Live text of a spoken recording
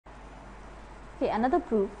Okay, another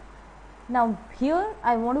proof. Now here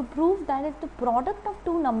I want to prove that if the product of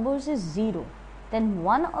two numbers is 0, then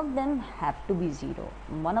one of them have to be 0.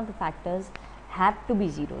 One of the factors have to be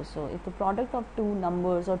 0. So if the product of two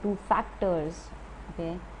numbers or two factors,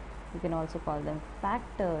 okay, you can also call them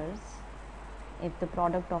factors, if the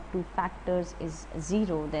product of two factors is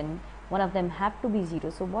 0, then one of them have to be 0.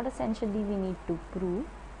 So what essentially we need to prove?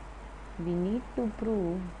 We need to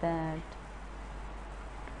prove that,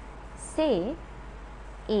 say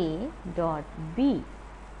A dot B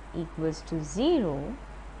equals to 0,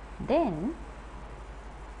 then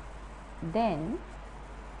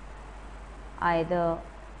either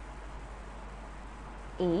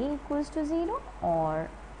A equals to 0 or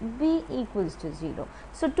B equals to 0.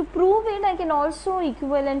 So to prove it, I can also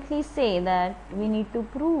equivalently say that we need to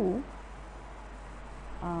prove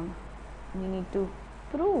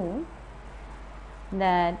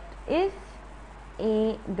that if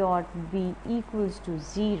A dot B equals to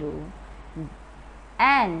 0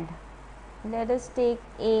 and let us take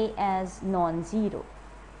A as non-zero,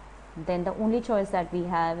 then the only choice that we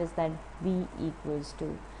have is that B equals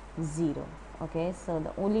to 0. Okay, so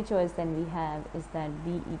the only choice then we have is that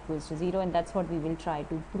B equals to 0, and that's what we will try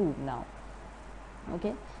to prove now.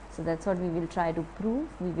 Okay, so that's what we will try to prove.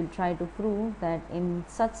 We will try to prove that in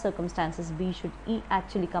such circumstances B should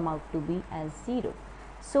actually come out to be as 0.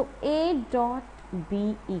 So A dot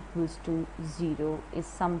B equals to 0 is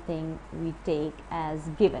something we take as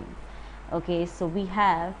given. Okay, so we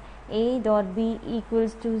have A dot B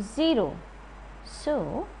equals to 0.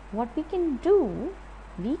 So what we can do,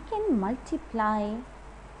 we can multiply,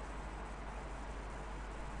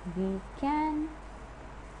 we can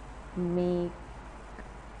make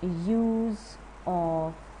use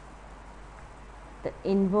of the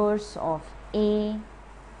inverse of A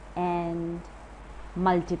and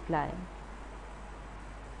multiply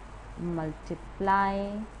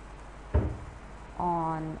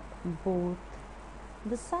on both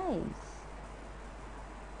the sides,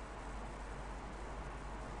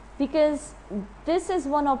 because this is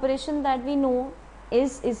one operation that we know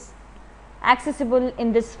is accessible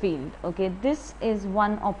in this field. Okay, this is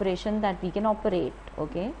one operation that we can operate.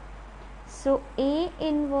 Okay, so A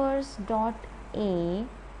inverse dot A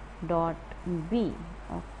dot B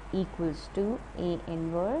equals to A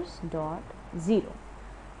inverse dot 0,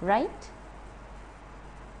 right?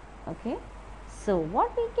 Okay, so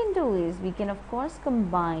what we can do is we can of course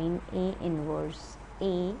combine A inverse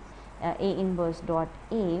dot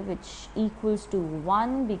A, which equals to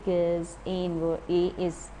 1, because A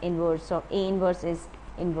is inverse of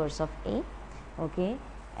A, okay,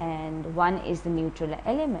 and 1 is the neutral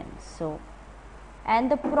element. So,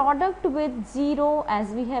 and the product with 0, as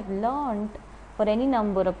we have learned, for any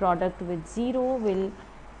number a product with 0 will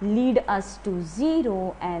lead us to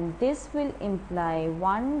 0, and this will imply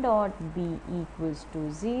 1 dot B equals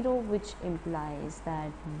to 0, which implies that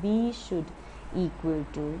B should equal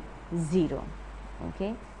to 0.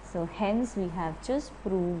 Okay, so hence we have just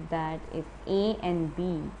proved that if A and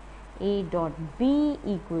B, A dot B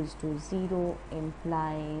equals to 0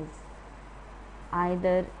 implies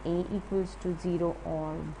either A equals to 0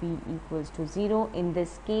 or B equals to 0. In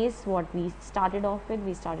this case, what we started off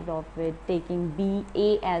with taking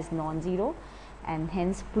A as non-zero and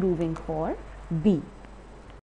hence proving for B.